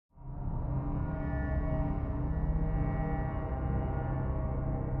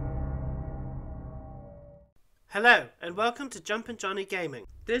Hello and welcome to Jumpin' Johnny Gaming.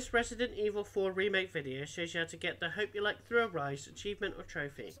 This Resident Evil 4 remake video shows you how to get the Hope You Like Through a Rise achievement or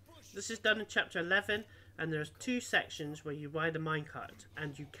trophy. This is done in chapter 11 and there's two sections where you ride a minecart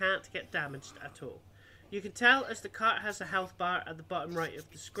and you can't get damaged at all. You can tell as the cart has a health bar at the bottom right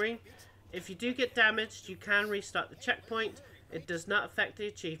of the screen. If you do get damaged you can restart the checkpoint. It does not affect the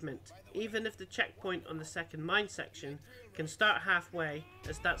achievement, even if the checkpoint on the second mine section can start halfway,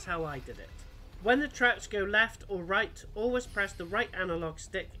 as that's how I did it. When the tracks go left or right, always press the right analog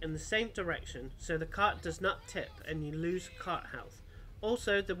stick in the same direction so the cart does not tip and you lose cart health.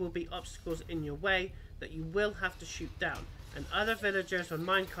 Also, there will be obstacles in your way that you will have to shoot down, and other villagers on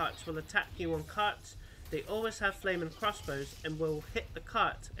minecarts will attack you on carts. They always have flaming crossbows and will hit the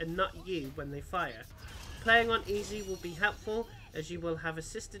cart and not you when they fire. Playing on easy will be helpful as you will have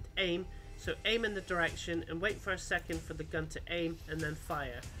assisted aim, so aim in the direction and wait for a second for the gun to aim and then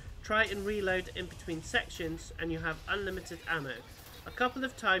fire. Try and reload in between sections and you have unlimited ammo. A couple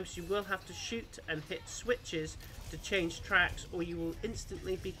of times you will have to shoot and hit switches to change tracks or you will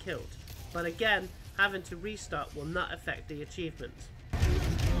instantly be killed. But again, having to restart will not affect the achievement.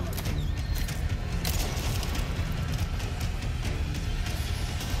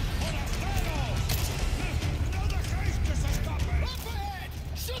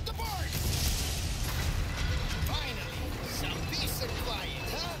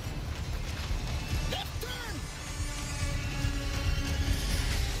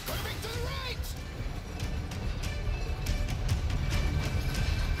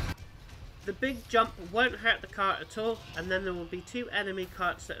 The big jump won't hurt the cart at all, and then there will be two enemy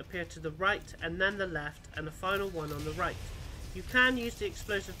carts that appear to the right and then the left, and a final one on the right. You can use the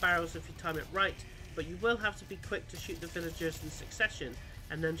explosive barrels if you time it right, but you will have to be quick to shoot the villagers in succession,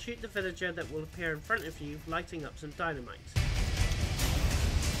 and then shoot the villager that will appear in front of you, lighting up some dynamite.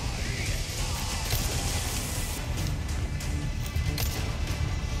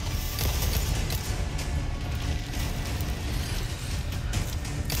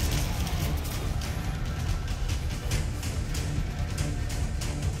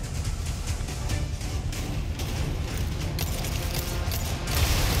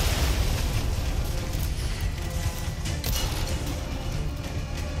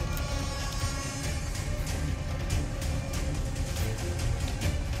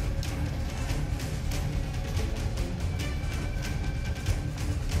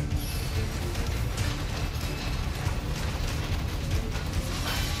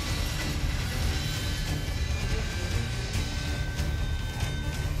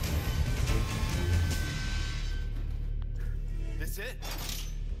 That's it?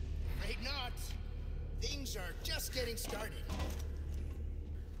 Afraid not. Things are just getting started.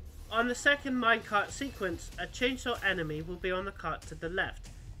 On the second minecart sequence, a chainsaw enemy will be on the cart to the left.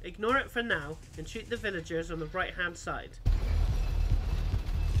 Ignore it for now and shoot the villagers on the right hand side.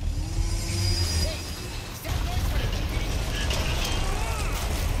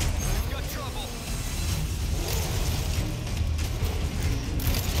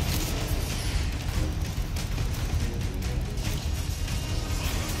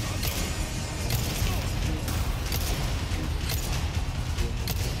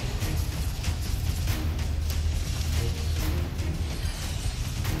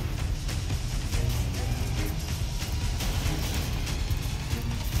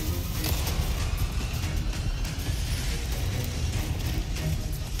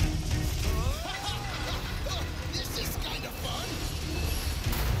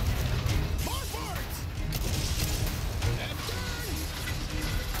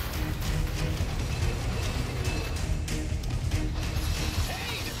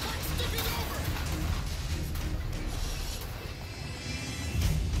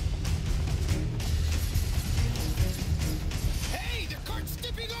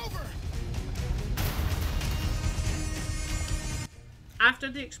 After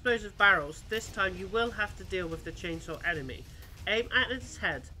the explosive barrels, this time you will have to deal with the chainsaw enemy. Aim at its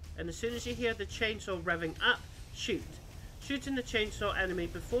head, and as soon as you hear the chainsaw revving up, shoot. Shooting the chainsaw enemy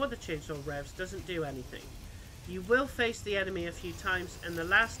before the chainsaw revs doesn't do anything. You will face the enemy a few times, and the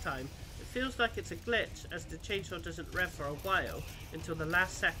last time, it feels like it's a glitch as the chainsaw doesn't rev for a while until the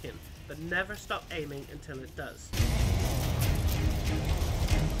last second, but never stop aiming until it does.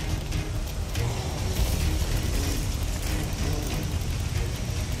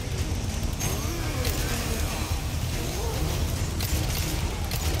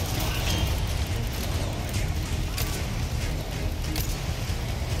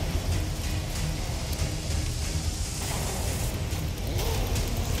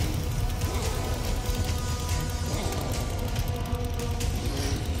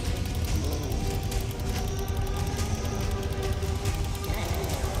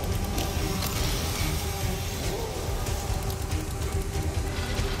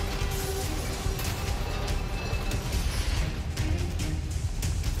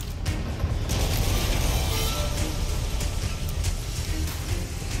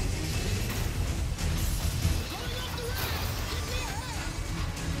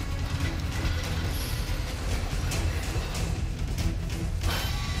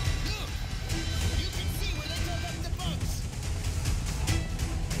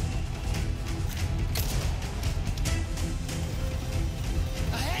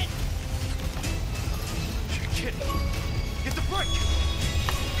 Hit the brake!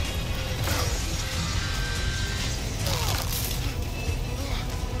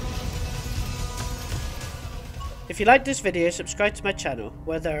 If you like this video, subscribe to my channel,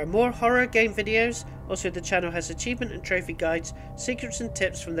 where there are more horror game videos. Also, the channel has achievement and trophy guides, secrets and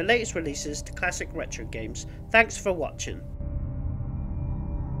tips from the latest releases to classic retro games. Thanks for watching.